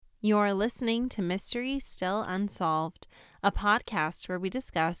You're listening to Mystery Still Unsolved, a podcast where we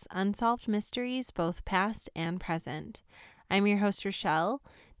discuss unsolved mysteries, both past and present. I'm your host, Rochelle.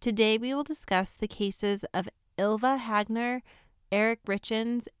 Today we will discuss the cases of Ylva Hagner, Eric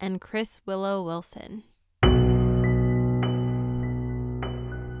Richens, and Chris Willow Wilson.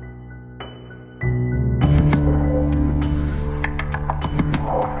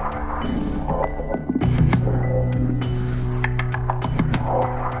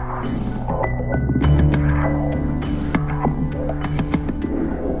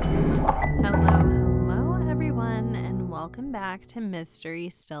 Hello, everyone, and welcome back to Mystery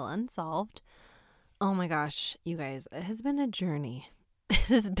Still Unsolved. Oh my gosh, you guys, it has been a journey. It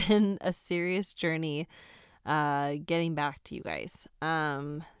has been a serious journey getting back to you guys.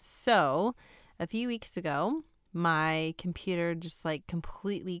 So a few weeks ago, my computer just like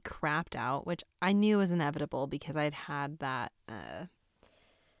completely crapped out, which I knew was inevitable because I'd had that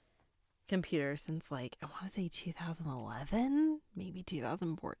computer since like, I want to say 2011, maybe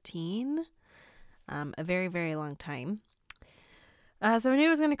 2014, a very, very long time. So I knew it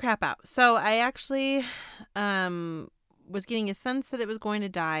was going to crap out. So I actually was getting a sense that it was going to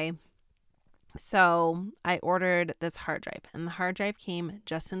die. So I ordered this hard drive, and the hard drive came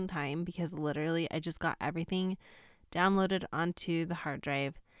just in time because literally I just got everything downloaded onto the hard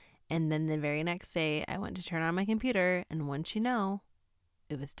drive. And then the very next day I went to turn on my computer, and once you know,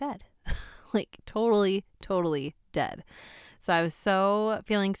 it was dead. Like totally dead. So I was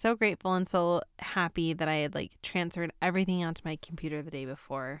feeling so grateful and so happy that I had like transferred everything onto my computer the day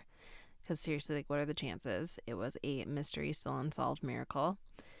before. Because seriously, like, what are the chances? It was a mystery still unsolved miracle.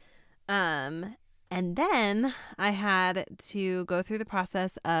 And then I had to go through the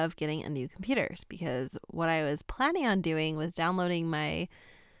process of getting a new computer, because what I was planning on doing was downloading my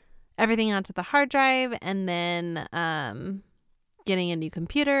everything onto the hard drive and then getting a new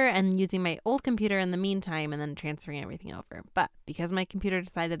computer and using my old computer in the meantime and then transferring everything over. But because my computer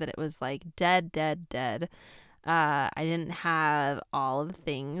decided that it was like dead, I didn't have all of the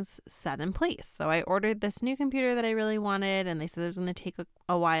things set in place. So I ordered this new computer that I really wanted, and they said it was going to take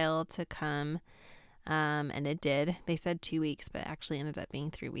a while to come. And it did. They said 2 weeks, but it actually ended up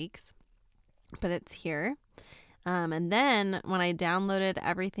being 3 weeks. But it's here. And then when I downloaded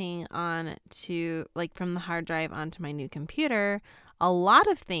everything from the hard drive onto my new computer, a lot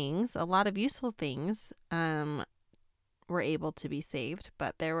of useful things, were able to be saved,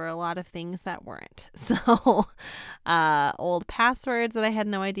 but there were a lot of things that weren't. So, old passwords that I had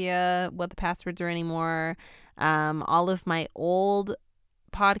no idea what the passwords were anymore. All of my old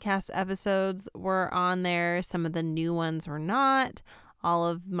podcast episodes were on there. Some of the new ones were not. All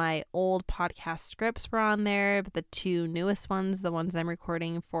of my old podcast scripts were on there, but the 2 newest ones, the ones I'm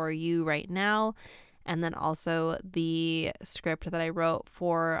recording for you right now, and then also the script that I wrote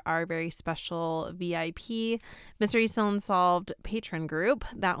for our very special VIP Mystery Still Unsolved patron group,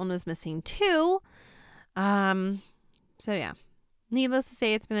 that one was missing too. So yeah, needless to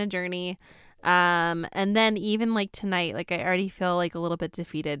say, it's been a journey. And then even like tonight, like I already feel like a little bit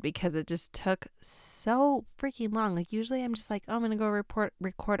defeated because it just took so freaking long. Like usually I'm just like, oh, I'm going to go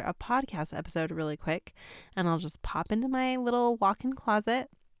record a podcast episode really quick, and I'll just pop into my little walk-in closet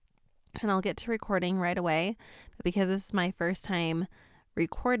and I'll get to recording right away. But because this is my first time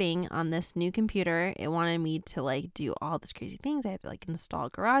recording on this new computer, it wanted me to like do all this crazy things. I had to like install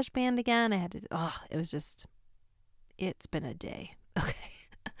GarageBand again. It's been a day. Okay.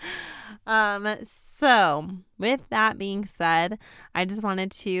 So with that being said, I just wanted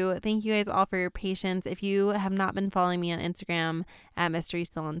to thank you guys all for your patience. If you have not been following me on Instagram at Mystery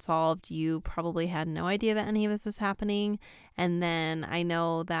Still Unsolved, you probably had no idea that any of this was happening. And then I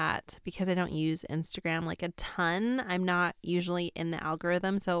know that because I don't use Instagram like a ton, I'm not usually in the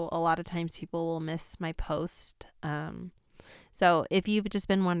algorithm. So a lot of times people will miss my post. So if you've just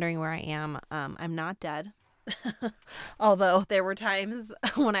been wondering where I am, I'm not dead. Although there were times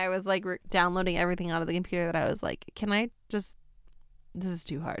when I was like downloading everything out of the computer that I was like, this is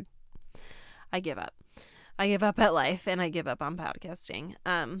too hard. I give up at life, and I give up on podcasting.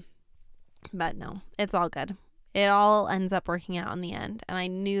 But no, it's all good. It all ends up working out in the end, and I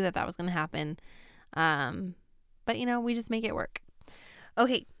knew that was going to happen. But we just make it work.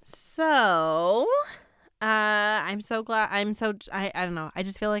 Okay, so I'm so glad. I don't know. I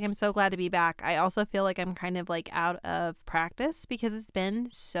just feel like I'm so glad to be back. I also feel like I'm kind of like out of practice because it's been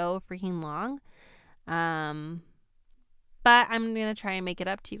so freaking long. But I'm going to try and make it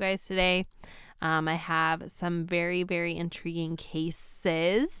up to you guys today. I have some very, very intriguing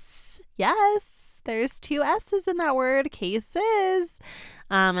cases. Yes, There's two S's in that word, cases.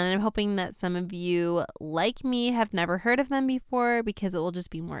 And I'm hoping that some of you, like me, have never heard of them before, because it will just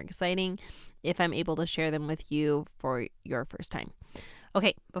be more exciting if I'm able to share them with you for your first time.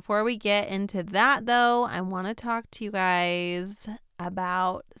 Okay, before we get into that though, I want to talk to you guys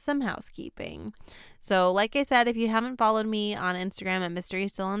about some housekeeping. So like I said, if you haven't followed me on Instagram at Mystery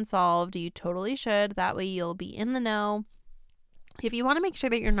Still Unsolved, you totally should. That way you'll be in the know. If you want to make sure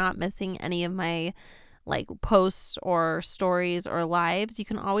that you're not missing any of my like posts or stories or lives, you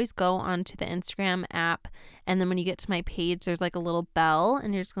can always go onto the Instagram app, and then when you get to my page, there's like a little bell,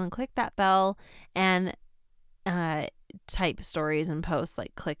 and you're just going to click that bell and type stories and posts,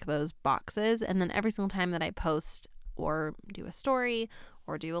 like click those boxes, and then every single time that I post or do a story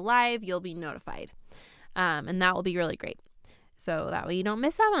or do a live, you'll be notified, and that will be really great. So that way you don't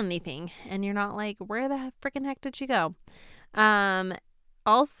miss out on anything, and you're not like, where the freaking heck did she go?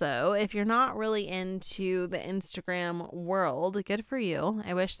 Also, if you're not really into the Instagram world, good for you.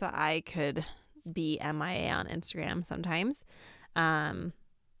 I wish that I could be MIA on Instagram sometimes. I'm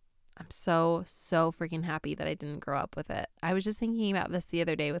so freaking happy that I didn't grow up with it. I was just thinking about this the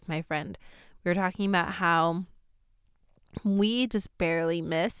other day with my friend. We were talking about how we just barely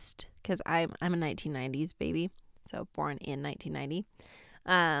missed, because I'm a 1990s baby, so born in 1990.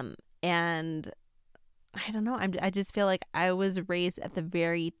 And I don't know. I just feel like I was raised at the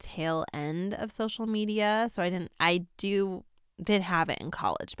very tail end of social media. So I did have it in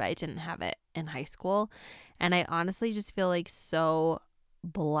college, but I didn't have it in high school. And I honestly just feel like so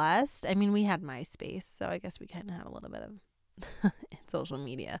blessed. I mean, we had MySpace, so I guess we kind of had a little bit of social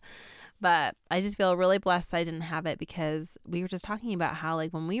media, but I just feel really blessed I didn't have it, because we were just talking about how,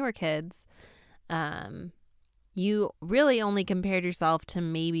 like, when we were kids, you really only compared yourself to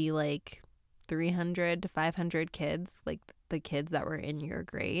maybe like 300 to 500 kids, like the kids that were in your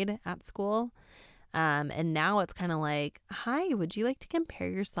grade at school. And now it's kind of like, hi, would you like to compare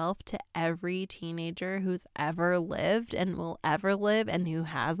yourself to every teenager who's ever lived and will ever live and who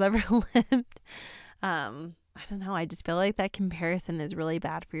has ever lived? I don't know. I just feel like that comparison is really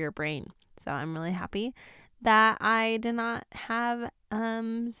bad for your brain. So I'm really happy that I did not have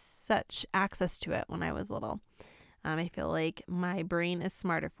such access to it when I was little. I feel like my brain is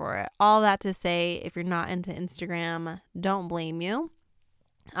smarter for it. All that to say, if you're not into Instagram, don't blame you.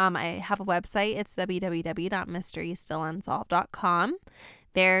 I have a website. It's www.mysterystillunsolved.com.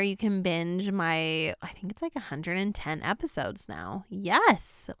 There you can binge I think it's like 110 episodes now.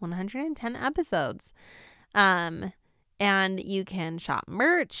 Yes, 110 episodes. And you can shop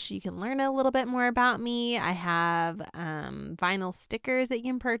merch. You can learn a little bit more about me. I have vinyl stickers that you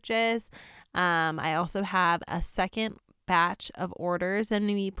can purchase. I also have a second batch of orders I'm going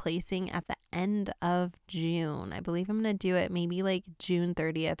to be placing at the end of June. I believe I'm going to do it maybe like June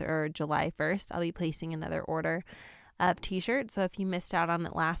 30th or July 1st. I'll be placing another order of t-shirts. So if you missed out on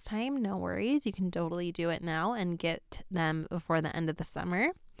it last time, no worries. You can totally do it now and get them before the end of the summer.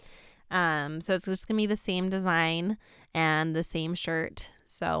 So it's just going to be the same design and the same shirt.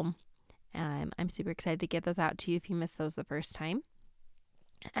 So I'm super excited to get those out to you if you missed those the first time.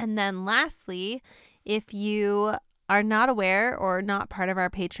 And then lastly, if you are not aware or not part of our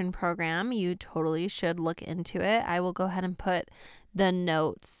patron program, you totally should look into it. I will go ahead and put the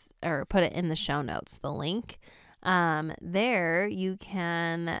notes, or put it in the show notes, the link. There you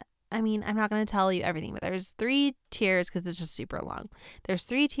can, I'm not going to tell you everything, but there's 3 tiers because it's just super long. There's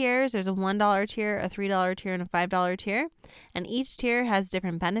 3 tiers. There's a $1 tier, a $3 tier, and a $5 tier. And each tier has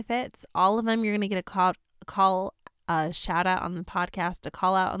different benefits. All of them, you're going to get a shout out on the podcast, a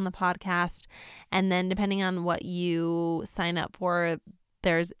call out on the podcast. And then depending on what you sign up for,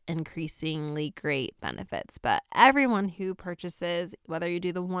 there's increasingly great benefits. But everyone who purchases, whether you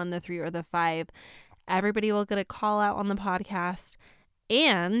do the 1, the 3, or the 5, everybody will get a call out on the podcast.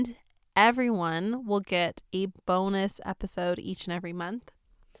 And everyone will get a bonus episode each and every month.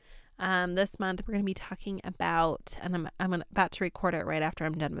 This month, we're going to be talking about, and I'm about to record it right after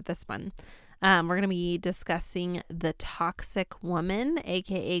I'm done with this one. We're going to be discussing The Toxic Woman,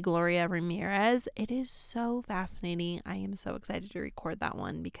 aka Gloria Ramirez. It is so fascinating. I am so excited to record that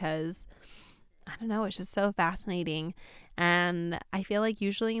one because, I don't know, it's just so fascinating. And I feel like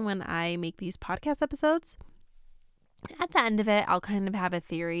usually when I make these podcast episodes, at the end of it, I'll kind of have a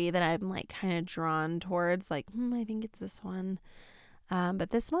theory that I'm like kind of drawn towards, like, I think it's this one. But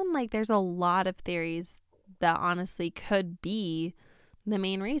this one, like, there's a lot of theories that honestly could be the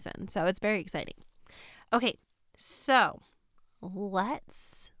main reason. So it's very exciting. Okay, so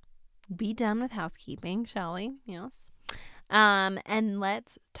let's be done with housekeeping, shall we? Yes. And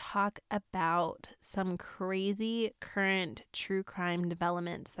let's talk about some crazy current true crime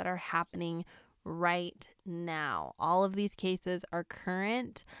developments that are happening right now. All of these cases are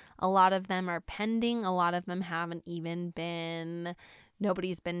current. A lot of them are pending. A lot of them haven't even been,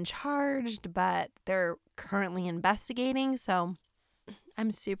 nobody's been charged, but they're currently investigating. So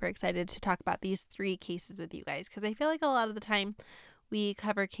I'm super excited to talk about these 3 cases with you guys, because I feel like a lot of the time we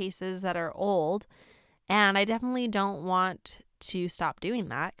cover cases that are old, and I definitely don't want to stop doing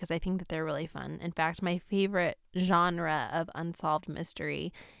that because I think that they're really fun. In fact, my favorite genre of unsolved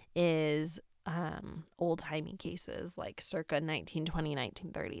mystery is old-timey cases like circa 1920,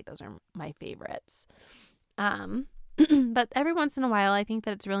 1930. Those are my favorites. But every once in a while, I think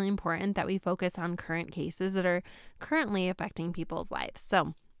that it's really important that we focus on current cases that are currently affecting people's lives.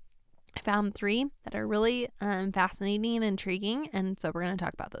 So I found 3 that are really fascinating and intriguing, and so we're going to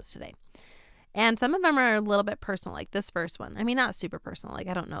talk about those today. And some of them are a little bit personal, like this first one. I mean, not super personal, like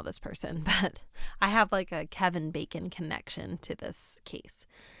I don't know this person, but I have like a Kevin Bacon connection to this case.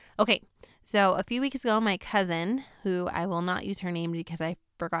 Okay, so a few weeks ago, my cousin, who I will not use her name because I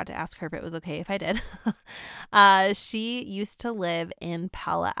forgot to ask her if it was okay if I did, she used to live in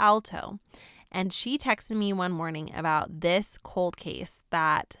Palo Alto. And she texted me one morning about this cold case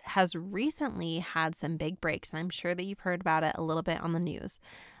that has recently had some big breaks. And I'm sure that you've heard about it a little bit on the news.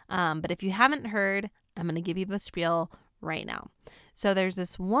 But if you haven't heard, I'm going to give you the spiel right now. So there's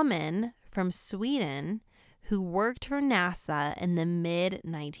this woman from Sweden who worked for NASA in the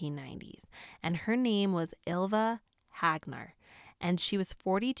mid-1990s. And her name was Ylva Hagner. And she was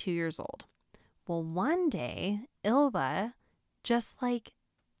 42 years old. Well, one day, Ylva just like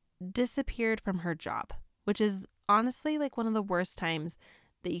disappeared from her job, which is honestly like one of the worst times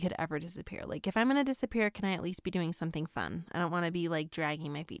that you could ever disappear. Like, if I'm going to disappear, can I at least be doing something fun? I don't want to be like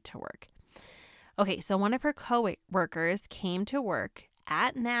dragging my feet to work. Okay, so one of her co-workers came to work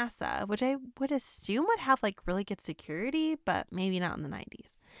at NASA, which I would assume would have like really good security, but maybe not in the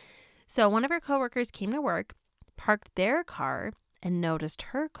 90s. So one of her coworkers came to work, parked their car, and noticed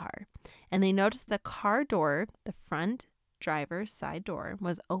her car. And they noticed the car door, the front driver's side door,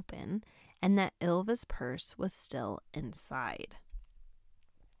 was open, and that Ylva's purse was still inside.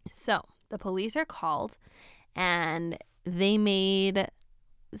 So the police are called, and they made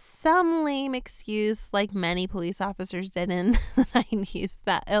some lame excuse, like many police officers did in the 90s,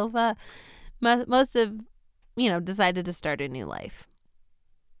 that Ylva must have, decided to start a new life.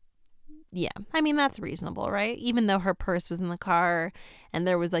 Yeah, I mean, that's reasonable, right? Even though her purse was in the car and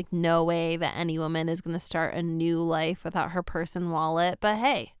there was like no way that any woman is going to start a new life without her purse and wallet. But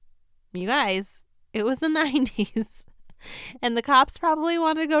hey, you guys, it was the 90s. And the cops probably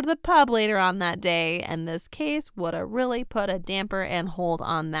wanted to go to the pub later on that day, and this case would have really put a damper and hold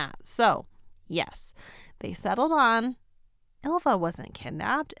on that. So, yes, they settled on Ylva wasn't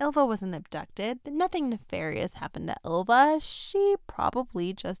kidnapped. Ylva wasn't abducted. Nothing nefarious happened to Ylva. She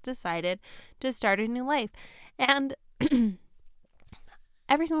probably just decided to start a new life. And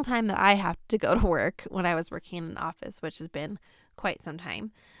every single time that I have to go to work, when I was working in an office, which has been quite some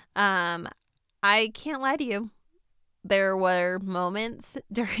time, I can't lie to you. There were moments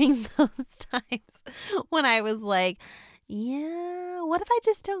during those times when I was like, yeah, what if I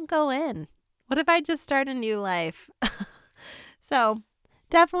just don't go in? What if I just start a new life? So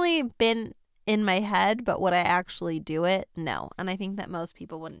definitely been in my head, but would I actually do it? No. And I think that most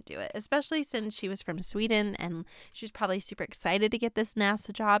people wouldn't do it, especially since she was from Sweden and she was probably super excited to get this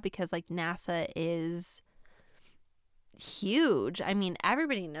NASA job because like NASA is huge. I mean,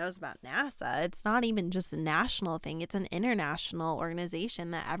 everybody knows about NASA. It's not even just a national thing. It's an international organization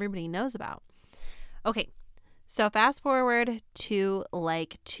that everybody knows about. Okay. So fast forward to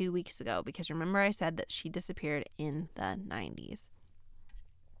like 2 weeks ago, because remember I said that she disappeared in the 90s.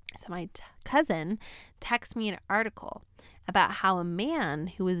 So my cousin texted me an article about how a man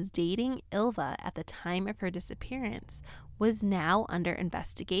who was dating Ylva at the time of her disappearance was now under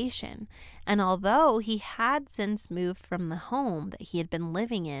investigation. And although he had since moved from the home that he had been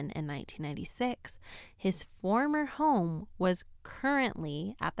living in 1996, his former home was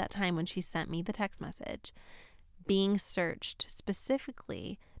currently, at that time when she sent me the text message, being searched,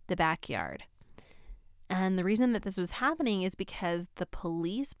 specifically the backyard. And the reason that this was happening is because the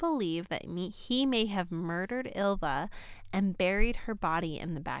police believe that he may have murdered Ylva and buried her body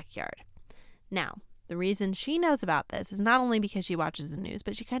in the backyard. Now, the reason she knows about this is not only because she watches the news,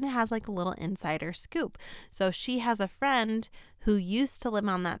 but she kind of has like a little insider scoop. So she has a friend who used to live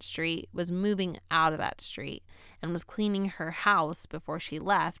on that street, was moving out of that street, and was cleaning her house before she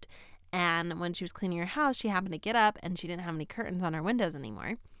left. And when she was cleaning her house, she happened to get up and she didn't have any curtains on her windows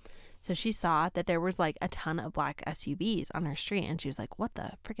anymore. So she saw that there was like a ton of black SUVs on her street. And she was like, what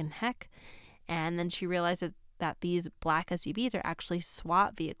the freaking heck? And then she realized that that these black SUVs are actually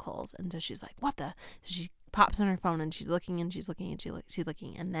SWAT vehicles. And so she's like, what the? So she pops on her phone and she's looking and she's looking and she's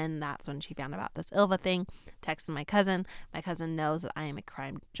looking. And then that's when she found about this Ylva thing, texted my cousin. My cousin knows that I am a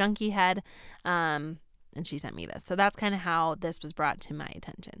crime junkie head. And she sent me this. So that's kind of how this was brought to my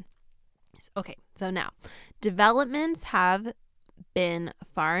attention. Okay, so now developments have been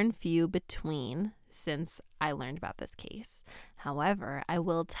far and few between since I learned about this case. However, I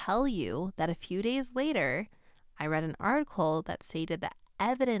will tell you that a few days later, I read an article that stated that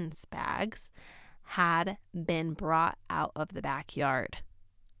evidence bags had been brought out of the backyard.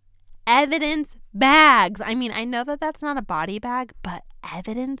 Evidence bags. I mean, I know that that's not a body bag, but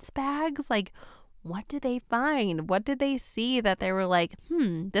evidence bags? Like, what did they find? What did they see that they were like,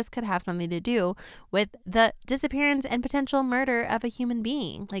 this could have something to do with the disappearance and potential murder of a human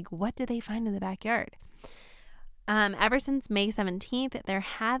being? Like, what did they find in the backyard? Ever since May 17th, there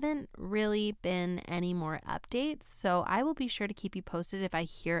haven't really been any more updates. So I will be sure to keep you posted if I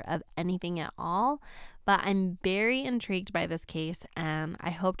hear of anything at all. But I'm very intrigued by this case, and I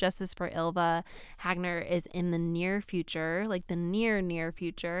hope justice for Ylva Hagner is in the near future, like the near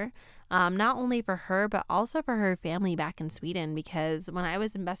future. Not only for her, but also for her family back in Sweden, because when I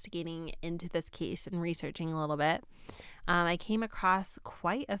was investigating into this case and researching a little bit, I came across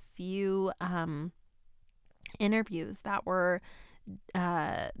quite a few interviews that were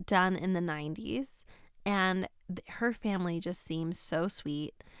done in the 90s, and her family just seems so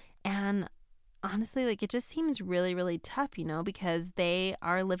sweet. And honestly, like, it just seems really, really tough, because they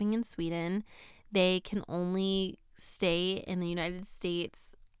are living in Sweden. They can only stay in the United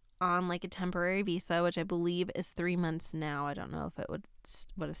States on like a temporary visa, which I believe is 3 months now. I don't know if it would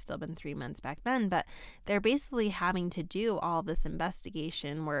have still been 3 months back then, but they're basically having to do all of this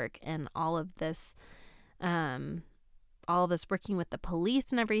investigation work and all of this working with the police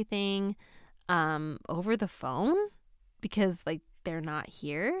and everything over the phone, because like they're not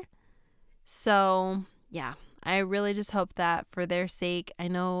here. So yeah, I really just hope that for their sake. I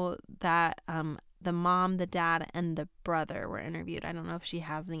know that the mom, the dad, and the brother were interviewed. I don't know if she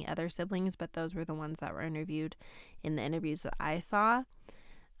has any other siblings, but those were the ones that were interviewed in the interviews that I saw.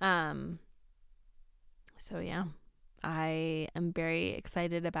 So yeah, I am very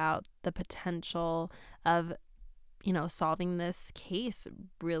excited about the potential of, solving this case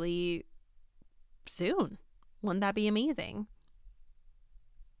really soon. Wouldn't that be amazing?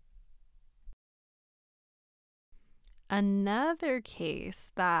 Another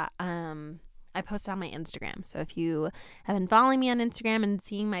case that I posted on my Instagram. So if you have been following me on Instagram and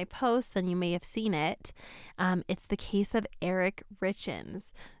seeing my posts, then you may have seen it. It's the case of Eric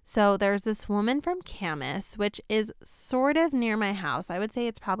Richens. So there's this woman from Camas, which is sort of near my house. I would say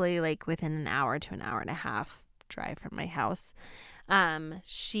it's probably like within an hour to an hour and a half drive from my house.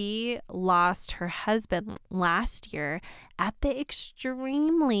 She lost her husband last year at the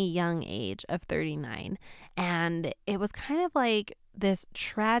extremely young age of 39. And it was kind of like this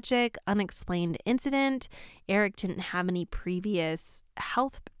tragic, unexplained incident. Eric didn't have any previous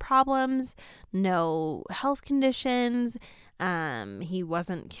health problems, no health conditions. He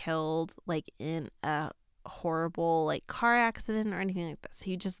wasn't killed like in a horrible like car accident or anything like this.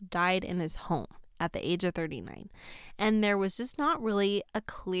 He just died in his home at the age of 39. And there was just not really a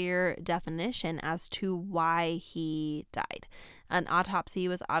clear definition as to why he died. An autopsy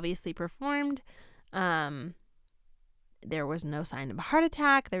was obviously performed. There was no sign of a heart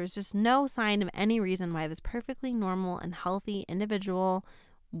attack. There was just no sign of any reason why this perfectly normal and healthy individual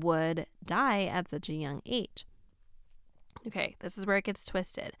would die at such a young age. Okay, this is where it gets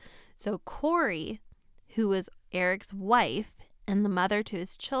twisted. So Corey, who was Eric's wife and the mother to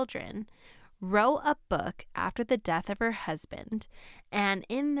his children, wrote a book after the death of her husband. And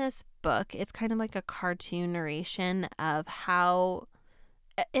in this book, it's kind of like a cartoon narration of how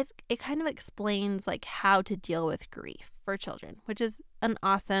it kind of explains like how to deal with grief for children, which is an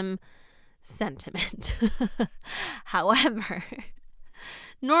awesome sentiment. However,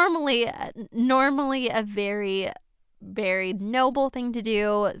 normally a very, very noble thing to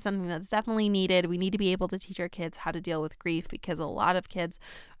do, something that's definitely needed. We need to be able to teach our kids how to deal with grief, because a lot of kids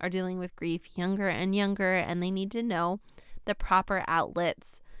are dealing with grief younger and younger, and they need to know the proper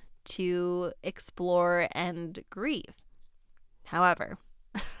outlets to explore and grieve. However,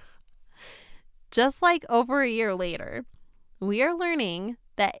 just like over a year later, we are learning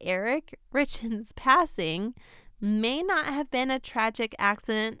that Eric Richens' passing may not have been a tragic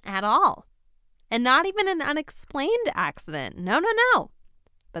accident at all. And not even an unexplained accident. No.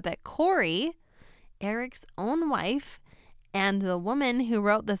 But that Corey, Eric's own wife, and the woman who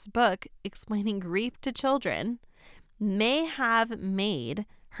wrote this book explaining grief to children, may have made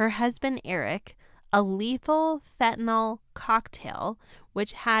her husband Eric a lethal fentanyl cocktail,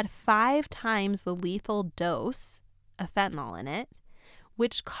 which had 5 times the lethal dose of fentanyl in it,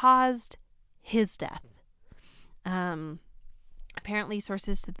 which caused his death. Apparently,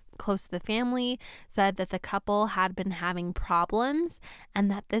 sources close to the family said that the couple had been having problems and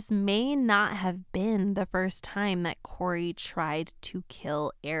that this may not have been the first time that Corey tried to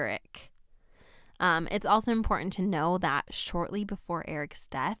kill Eric. It's also important to know that shortly before Eric's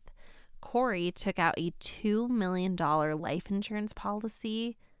death, Corey took out a $2 million life insurance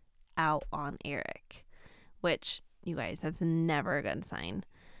policy out on Eric, which, you guys, that's never a good sign.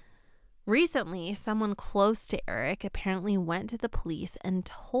 Recently, someone close to Eric apparently went to the police and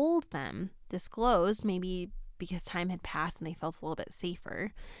told them, disclosed, maybe because time had passed and they felt a little bit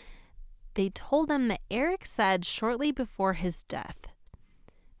safer, they told them that Eric said shortly before his death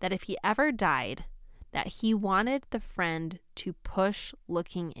that if he ever died, that he wanted the friend to push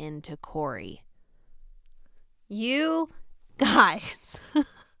looking into Corey. You guys,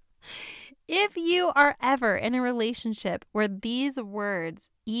 if you are ever in a relationship where these words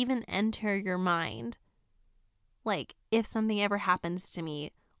even enter your mind, like, if something ever happens to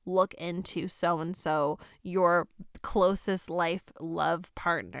me, look into so-and-so, your closest life love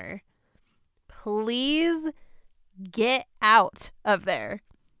partner, please get out of there.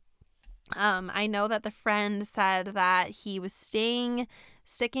 I know that the friend said that he was sticking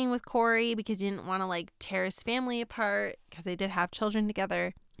with Corey because he didn't want to like tear his family apart because they did have children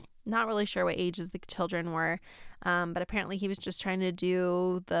together. Not really sure what ages the children were, but apparently he was just trying to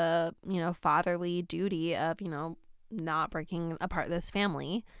do the, fatherly duty of, not breaking apart this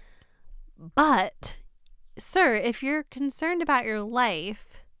family. But, sir, if you're concerned about your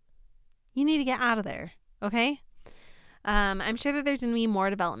life, you need to get out of there, okay? I'm sure that there's going to be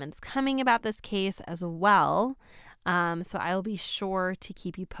more developments coming about this case as well, so I will be sure to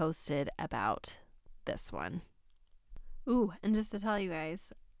keep you posted about this one. Ooh, and just to tell you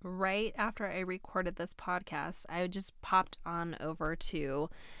guys, right after I recorded this podcast, I just popped on over to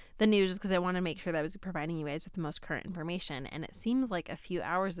the news because I want to make sure that I was providing you guys with the most current information. And it seems like a few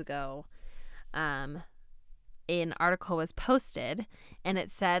hours ago, an article was posted and it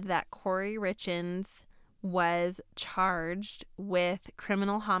said that Corey Richens was charged with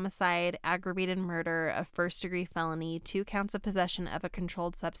criminal homicide, aggravated murder, a first-degree felony, 2 counts of possession of a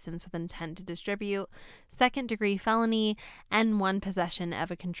controlled substance with intent to distribute, second-degree felony, and 1 possession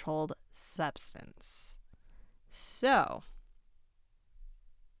of a controlled substance. So,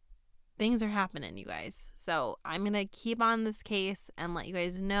 things are happening, you guys. So, I'm going to keep on this case and let you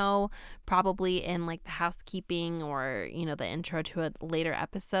guys know, probably in like the housekeeping or, the intro to a later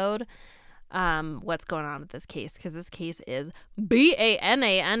episode, what's going on with this case, because this case is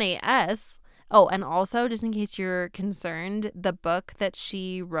bananas. Oh, and also, just in case you're concerned, the book that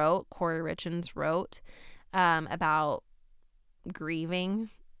she wrote, Corey Richens wrote, about grieving,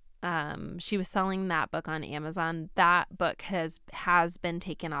 she was selling that book on Amazon. That book has been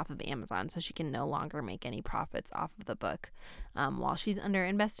taken off of Amazon, so she can no longer make any profits off of the book while she's under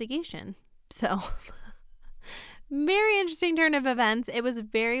investigation. So very interesting turn of events. It was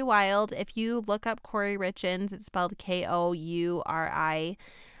very wild. If you look up Corey Richens, it's spelled Kouricehens.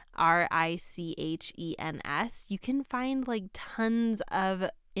 You can find like tons of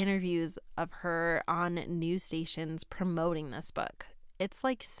interviews of her on news stations promoting this book. It's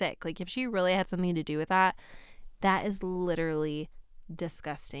like sick. Like if she really had something to do with that, that is literally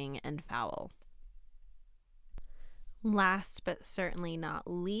disgusting and foul. Last but certainly not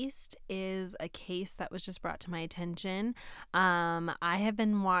least is a case that was just brought to my attention. I have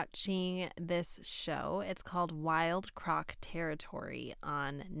been watching this show. It's called Wild Croc Territory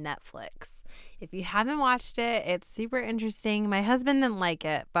on Netflix. If you haven't watched it, it's super interesting. My husband didn't like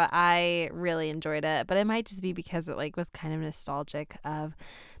it, but I really enjoyed it. But it might just be because it like was kind of nostalgic of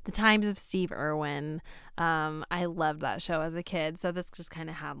the times of Steve Irwin. I loved that show as a kid, so this just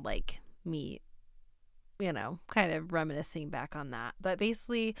kind of had like me, kind of reminiscing back on that. But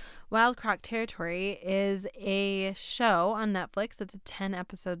basically, Wild Croc Territory is a show on Netflix. It's a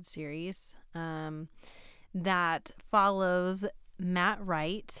 10-episode series that follows Matt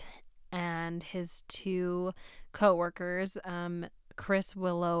Wright and his 2 co-workers, Chris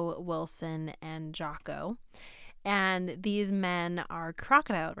Willow Wilson and Jocko. And these men are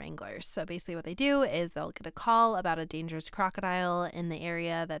crocodile wranglers. So basically what they do is they'll get a call about a dangerous crocodile in the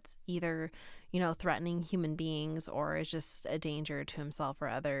area that's either, threatening human beings or is just a danger to himself or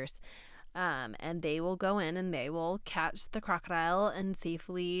others. And they will go in and they will catch the crocodile and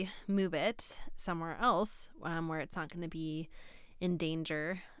safely move it somewhere else where it's not going to be in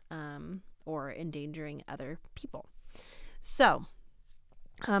danger or endangering other people. So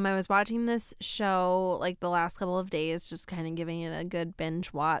I was watching this show like the last couple of days, just kind of giving it a good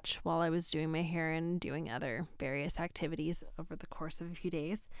binge watch while I was doing my hair and doing other various activities over the course of a few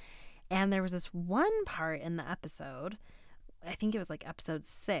days. And there was this one part in the episode, I think it was like episode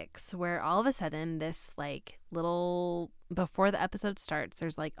 6, where all of a sudden this like little, before the episode starts,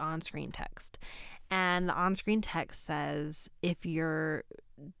 there's like on-screen text. And the on-screen text says, if you're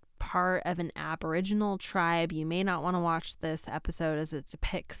part of an Aboriginal tribe, you may not want to watch this episode as it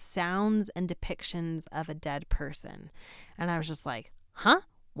depicts sounds and depictions of a dead person. And I was just like, huh?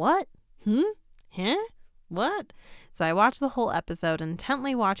 What? Huh? What? So I watched the whole episode,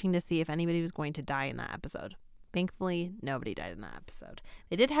 intently watching to see if anybody was going to die in that episode. Thankfully, nobody died in that episode.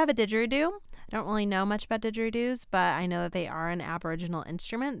 They did have a didgeridoo. I don't really know much about didgeridoos, but I know that they are an Aboriginal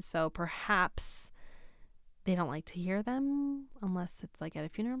instrument, so perhaps they don't like to hear them unless it's like at a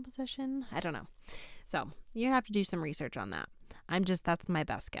funeral procession. I don't know. So you have to do some research on that. That's my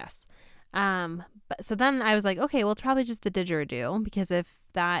best guess. But so then I was like, okay, well, it's probably just the didgeridoo, because if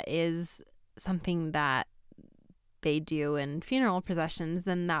that is something that they do in funeral processions,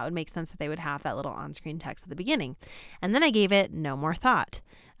 then that would make sense that they would have that little on-screen text at the beginning. And then I gave it no more thought,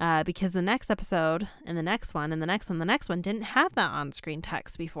 because the next episode and the next one and the next one didn't have that on-screen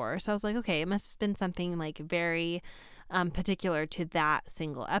text before. So I was like, okay, it must have been something like very particular to that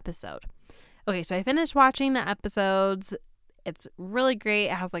single episode. Okay, so I finished watching the episodes. It's really great.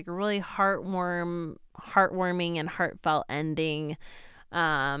 It has like a really heartwarming and heartfelt ending.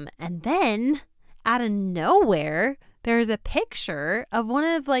 And then out of nowhere, there's a picture of one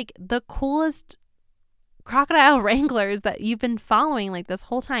of like the coolest crocodile wranglers that you've been following like this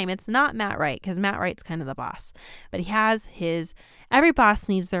whole time. It's not Matt Wright, because Matt Wright's kind of the boss, but he has every boss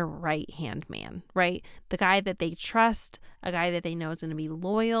needs their right hand man, right? The guy that they trust, a guy that they know is going to be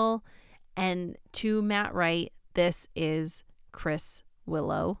loyal. And to Matt Wright, this is Chris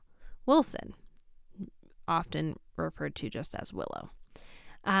Willow Wilson, often referred to just as Willow.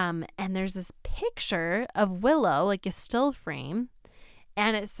 And there's this picture of Willow, like a still frame,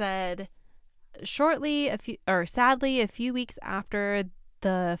 and it said, sadly, a few weeks after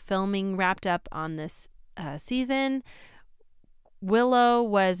the filming wrapped up on this season, Willow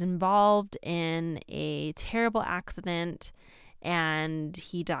was involved in a terrible accident and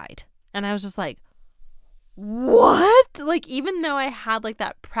he died. And I was just like, what? Like, even though I had like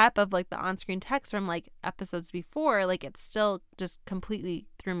that prep of like the on-screen text from like episodes before, like it still just completely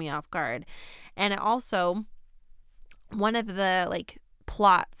threw me off guard. And it also, one of the like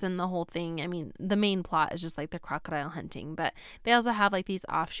plots in the whole thing, I mean, the main plot is just like the crocodile hunting, but they also have like these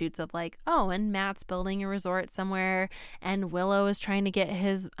offshoots of like, oh, and Matt's building a resort somewhere, and Willow is trying to get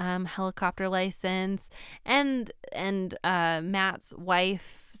his helicopter license, and Matt's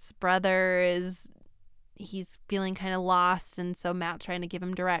wife's brother he's feeling kind of lost, and so Matt's trying to give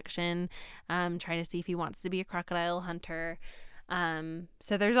him direction, trying to see if he wants to be a crocodile hunter.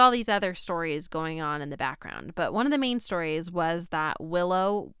 So there's all these other stories going on in the background, but one of the main stories was that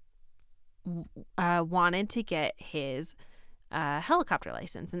Willow wanted to get his helicopter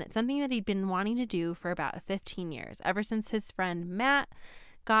license, and it's something that he'd been wanting to do for about 15 years. Ever since his friend Matt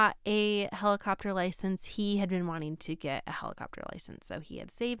got a helicopter license, he had been wanting to get a helicopter license. So he had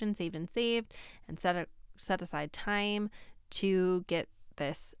saved and set aside time to get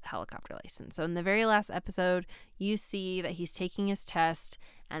this helicopter license. So in the very last episode, you see that he's taking his test,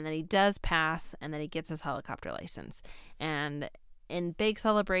 and that he does pass, and that he gets his helicopter license. And in big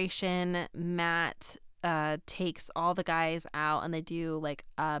celebration, Matt takes all the guys out, and they do like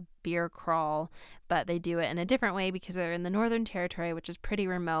a beer crawl, but they do it in a different way because they're in the Northern Territory, which is pretty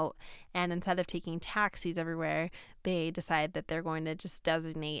remote. And instead of taking taxis everywhere, they decide that they're going to just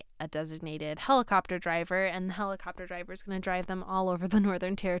designate a designated helicopter driver, and the helicopter driver is going to drive them all over the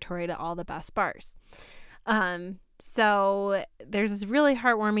Northern Territory to all the best bars. So there's this really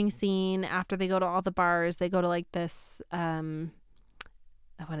heartwarming scene after they go to all the bars. They go to like this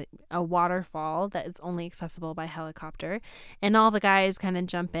a waterfall that is only accessible by helicopter, and all the guys kind of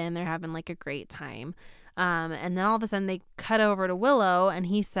jump in. They're having like a great time, and then all of a sudden they cut over to Willow, and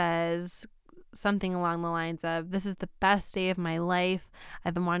he says something along the lines of, "This is the best day of my life.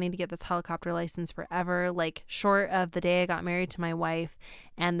 I've been wanting to get this helicopter license forever, like short of the day I got married to my wife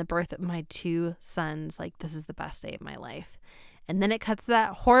and the birth of my 2 sons. Like, this is the best day of my life." And then it cuts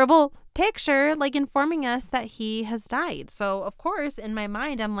that horrible picture, like informing us that he has died. So, of course, in my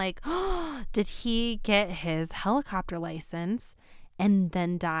mind, I'm like, oh, did he get his helicopter license and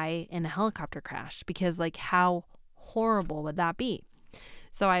then die in a helicopter crash? Because, like, how horrible would that be?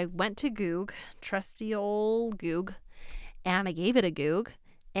 So I went to Goog, trusty old Goog, and I gave it a Goog.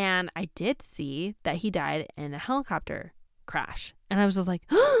 And I did see that he died in a helicopter crash. And I was just like,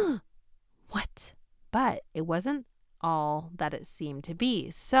 what? But it wasn't all that it seemed to be.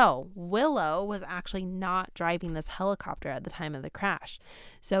 So Willow was actually not driving this helicopter at the time of the crash.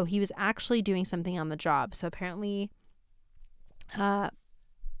 So he was actually doing something on the job. So apparently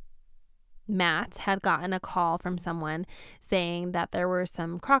Matt had gotten a call from someone saying that there were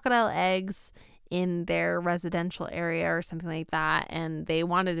some crocodile eggs in their residential area or something like that, and they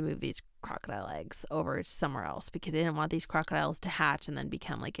wanted to move these crocodile eggs over somewhere else because they didn't want these crocodiles to hatch and then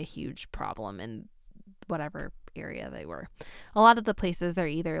become like a huge problem in whatever area they were. A lot of the places, they're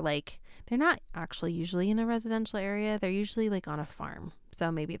either like, they're not actually usually in a residential area, they're usually like on a farm.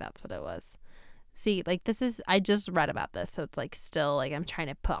 So maybe that's what it was. See, like this is, I just read about this, so it's like still like I'm trying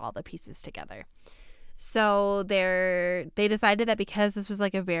to put all the pieces together. So they decided that because this was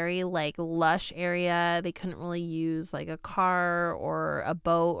like a very like lush area, they couldn't really use like a car or a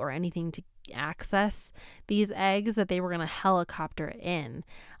boat or anything to access these eggs, that they were going to helicopter in.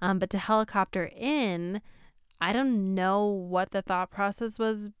 But to helicopter in, I don't know what the thought process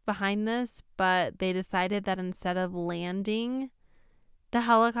was behind this, but they decided that instead of landing the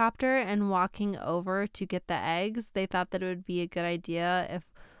helicopter and walking over to get the eggs, they thought that it would be a good idea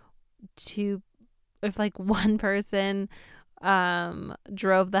if like one person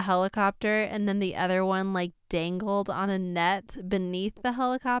drove the helicopter and then the other one like dangled on a net beneath the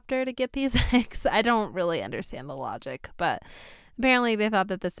helicopter to get these eggs. I don't really understand the logic, but apparently they thought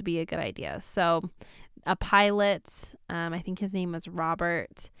that this would be a good idea. So a pilot, I think his name was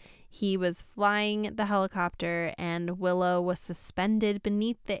Robert, he was flying the helicopter, and Willow was suspended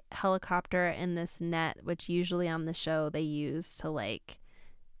beneath the helicopter in this net, which usually on the show they use to like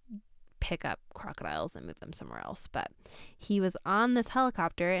pick up crocodiles and move them somewhere else. But he was on this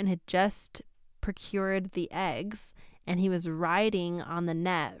helicopter and had just procured the eggs, and he was riding on the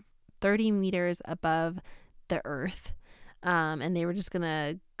net 30 meters above the earth. And they were just going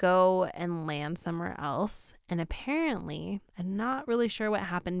to go and land somewhere else. And apparently, I'm not really sure what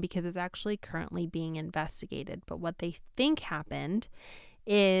happened because it's actually currently being investigated. But what they think happened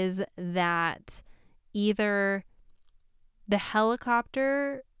is that either the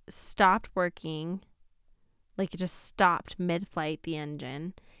helicopter stopped working, like it just stopped mid-flight, the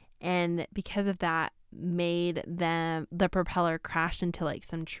engine, and because of that made the propeller crash into like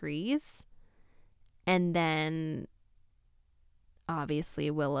some trees, and then obviously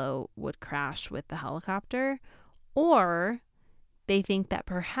Willow would crash with the helicopter. Or they think that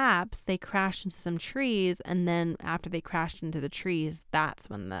perhaps they crashed into some trees, and then after they crashed into the trees, that's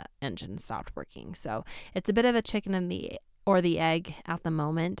when the engine stopped working. So it's a bit of a chicken and the egg at the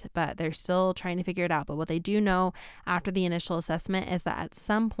moment, but they're still trying to figure it out. But what they do know after the initial assessment is that at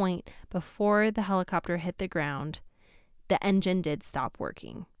some point before the helicopter hit the ground, the engine did stop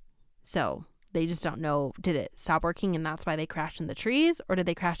working. So they just don't know, did it stop working and that's why they crashed in the trees, or did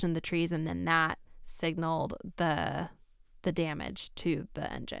they crash in the trees and then that signaled the damage to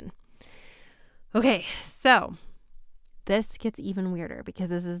the engine? Okay, so this gets even weirder because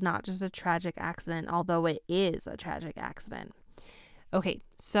this is not just a tragic accident, although it is a tragic accident. Okay,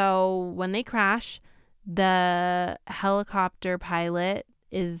 so when they crash, the helicopter pilot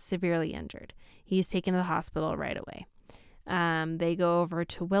is severely injured. He's taken to the hospital right away. They go over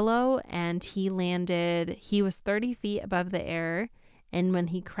to Willow, and he was 30 feet above the air, and when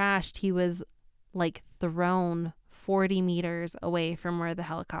he crashed, he was like thrown 40 meters away from where the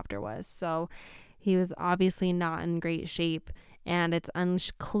helicopter was. So he was obviously not in great shape, and it's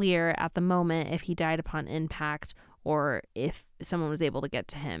unclear at the moment if he died upon impact or if someone was able to get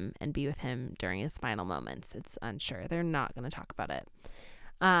to him and be with him during his final moments. It's unsure. They're not going to talk about it.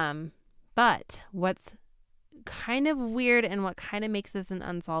 But what's kind of weird and what kind of makes this an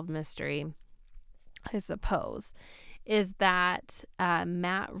unsolved mystery, I suppose, is that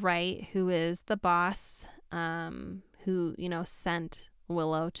Matt Wright, who is the boss, who, sent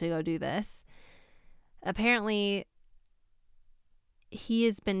Willow to go do this, apparently he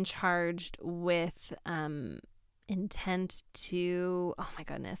has been charged with intent to, oh my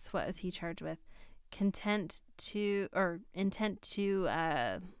goodness, what is he charged with? Intent to, what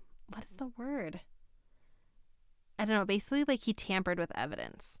is the word? I don't know, basically like he tampered with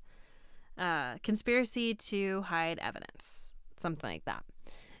evidence. Conspiracy to hide evidence, something like that.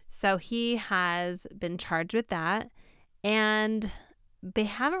 So he has been charged with that, and they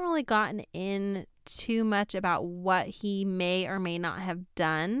haven't really gotten in too much about what he may or may not have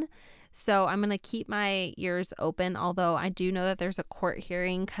done. So I'm going to keep my ears open, although I do know that there's a court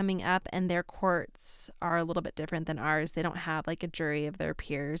hearing coming up, and their courts are a little bit different than ours. They don't have like a jury of their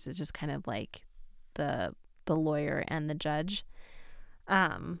peers. It's just kind of like the lawyer and the judge.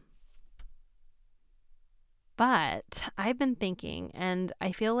 But But I've been thinking, and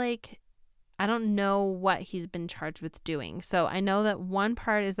I feel like I don't know what he's been charged with doing. So I know that one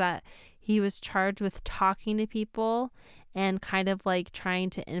part is that he was charged with talking to people and kind of like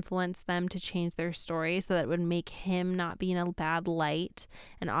trying to influence them to change their story so that it would make him not be in a bad light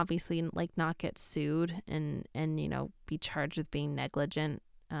and obviously like not get sued and be charged with being negligent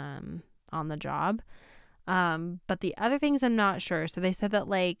on the job. But the other things I'm not sure. So they said that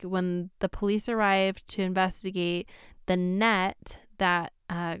like when the police arrived to investigate, the net that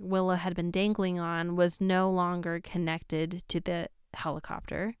Willow had been dangling on was no longer connected to the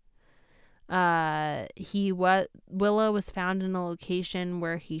helicopter. Willow was found in a location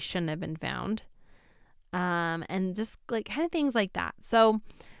where he shouldn't have been found. And just like kind of things like that. So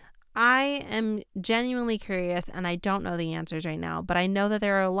I am genuinely curious, and I don't know the answers right now, but I know that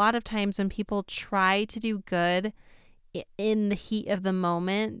there are a lot of times when people try to do good in the heat of the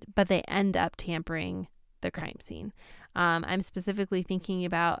moment, but they end up tampering the crime scene. I'm specifically thinking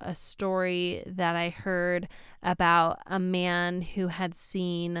about a story that I heard about a man who had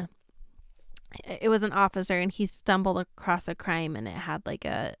seen, it was an officer, and he stumbled across a crime, and it had like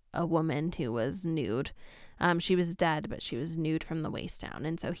a woman who was nude. She was dead, but she was nude from the waist down.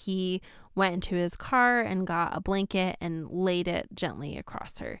 And so he went into his car and got a blanket and laid it gently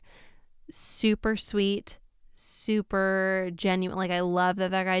across her. Super sweet, super genuine. Like, I love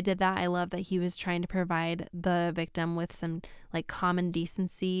that guy did that. I love that he was trying to provide the victim with some like common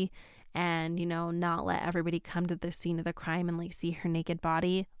decency and, not let everybody come to the scene of the crime and like see her naked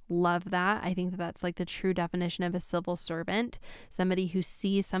body. Love that. I think that that's like the true definition of a civil servant, somebody who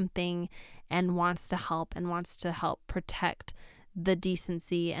sees something and wants to help protect the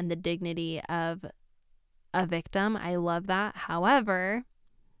decency and the dignity of a victim. I love that. However,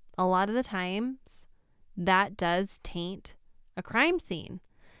 a lot of the times that does taint a crime scene.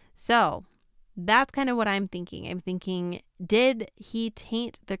 So that's kind of what I'm thinking. I'm thinking, did he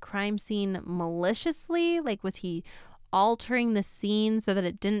taint the crime scene maliciously? Like, was he altering the scene so that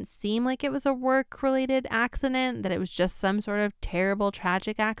it didn't seem like it was a work-related accident, that it was just some sort of terrible,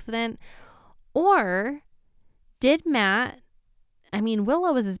 tragic accident? Or did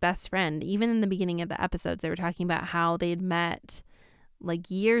Willow was his best friend. Even in the beginning of the episodes, they were talking about how they'd met like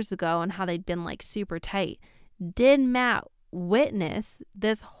years ago and how they'd been like super tight. Did Matt witness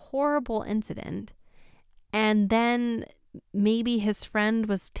this horrible incident, and then maybe his friend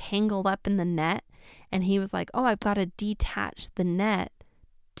was tangled up in the net and he was like, oh, I've got to detach the net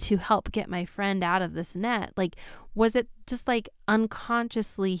to help get my friend out of this net? Like, was it just like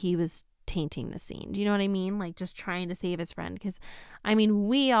unconsciously he was tainting the scene? Do you know what I mean? Like, just trying to save his friend. Because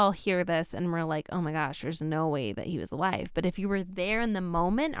we all hear this and we're like, oh my gosh, there's no way that he was alive. But if you were there in the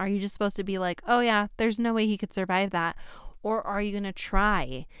moment, are you just supposed to be like, oh yeah, there's no way he could survive that? Or are you going to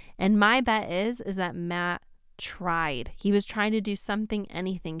try? And my bet is that Matt tried. He was trying to do something,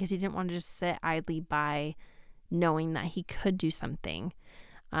 anything, because he didn't want to just sit idly by knowing that he could do something.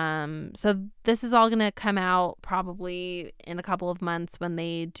 So this is all going to come out probably in a couple of months when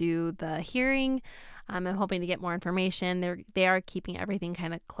they do the hearing. I'm hoping to get more information. They are keeping everything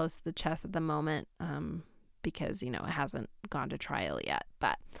kind of close to the chest at the moment, because, it hasn't gone to trial yet.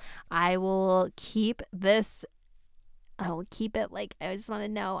 But I will keep it like, I just want to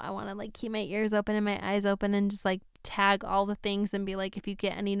know. I want to like keep my ears open and my eyes open and just like tag all the things and be like, if you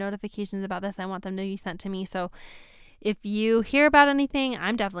get any notifications about this, I want them to be sent to me. So if you hear about anything,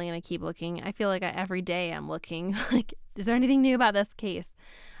 I'm definitely going to keep looking. I feel like every day I'm looking like, is there anything new about this case?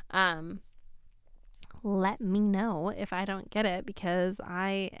 Let me know if I don't get it, because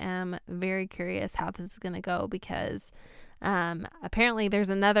I am very curious how this is going to go, because apparently there's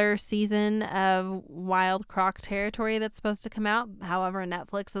another season of Wild Croc Territory that's supposed to come out. However,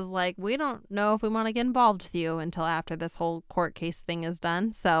 Netflix is like, we don't know if we want to get involved with you until after this whole court case thing is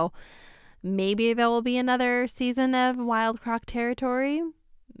done. So maybe there will be another season of Wild Croc Territory.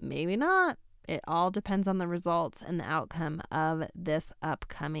 Maybe not. It all depends on the results and the outcome of this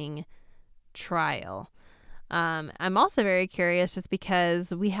upcoming trial. I'm also very curious, just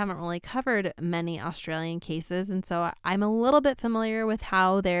because we haven't really covered many Australian cases, and so I'm a little bit familiar with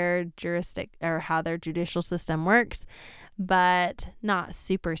how their judicial system works, but not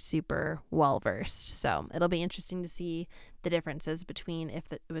super, super well versed. So it'll be interesting to see the differences between if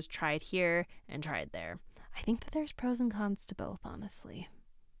it was tried here and tried there. I think that there's pros and cons to both, honestly.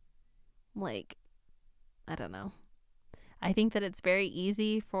 Like, I don't know. I think that it's very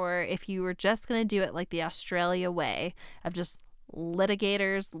easy for, if you were just going to do it like the Australia way of just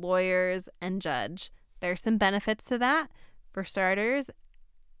litigators, lawyers, and judge, there's some benefits to that. For starters,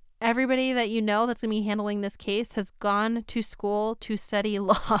 everybody that that's going to be handling this case has gone to school to study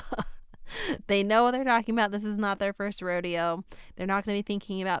law. They know what they're talking about. This is not their first rodeo. They're not going to be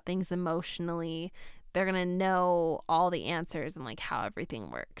thinking about things emotionally. They're going to know all the answers and like how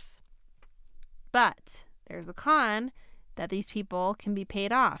everything works. But there's a con that these people can be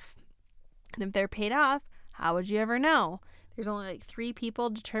paid off. And if they're paid off, how would you ever know? There's only like 3 people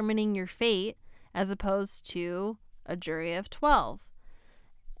determining your fate as opposed to a jury of 12.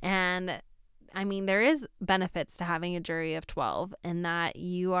 And I mean, there is benefits to having a jury of 12 in that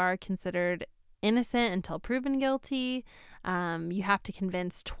you are considered innocent until proven guilty. You have to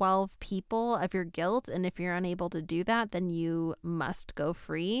convince 12 people of your guilt. And if you're unable to do that, then you must go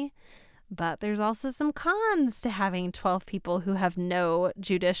free. But there's also some cons to having 12 people who have no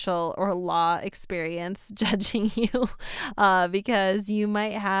judicial or law experience judging you, because you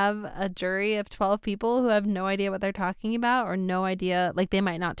might have a jury of 12 people who have no idea what they're talking about, or no idea, like they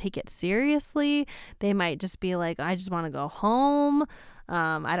might not take it seriously. They might just be like, I just want to go home.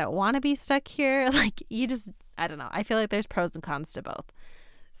 I don't want to be stuck here. Like I don't know. I feel like there's pros and cons to both.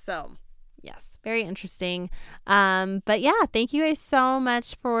 So yes, very interesting. But yeah, thank you guys so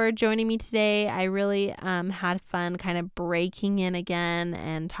much for joining me today. I really had fun kind of breaking in again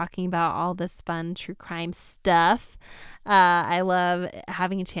and talking about all this fun true crime stuff. I love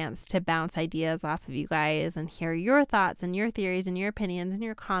having a chance to bounce ideas off of you guys and hear your thoughts and your theories and your opinions and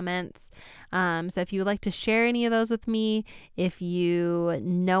your comments. So if you would like to share any of those with me, if you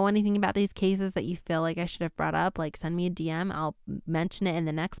know anything about these cases that you feel like I should have brought up, like send me a DM. I'll mention it in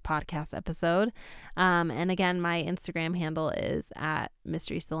the next podcast episode. And again, my Instagram handle is at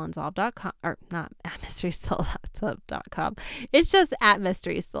mysterystillunsolved.com, or not at mysterystillunsolved.com. It's just at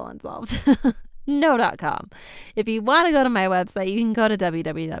mysterystillunsolved. No.com. If you want to go to my website, you can go to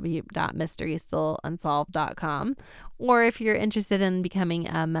www.mysterystillunsolved.com. Or if you're interested in becoming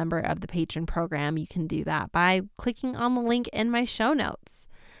a member of the patron program, you can do that by clicking on the link in my show notes.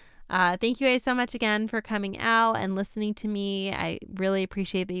 Thank you guys so much again for coming out and listening to me. I really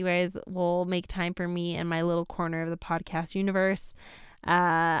appreciate that you guys will make time for me in my little corner of the podcast universe.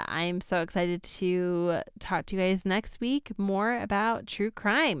 I'm so excited to talk to you guys next week more about true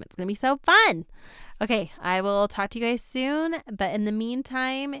crime. It's going to be so fun. Okay, I will talk to you guys soon. But in the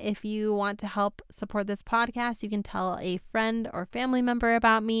meantime, if you want to help support this podcast, you can tell a friend or family member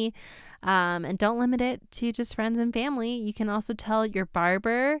about me. And don't limit it to just friends and family. You can also tell your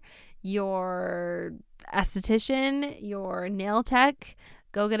barber, your esthetician, your nail tech.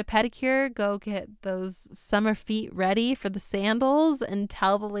 Go get a pedicure, go get those summer feet ready for the sandals, and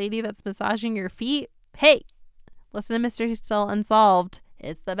tell the lady that's massaging your feet, hey, listen to Mystery Still Unsolved.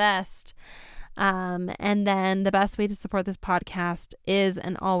 It's the best. And then the best way to support this podcast is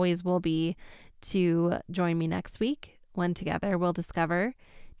and always will be to join me next week when together we'll discover,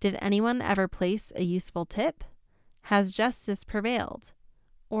 did anyone ever place a useful tip? Has justice prevailed?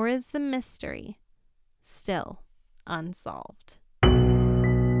 Or is the mystery still unsolved?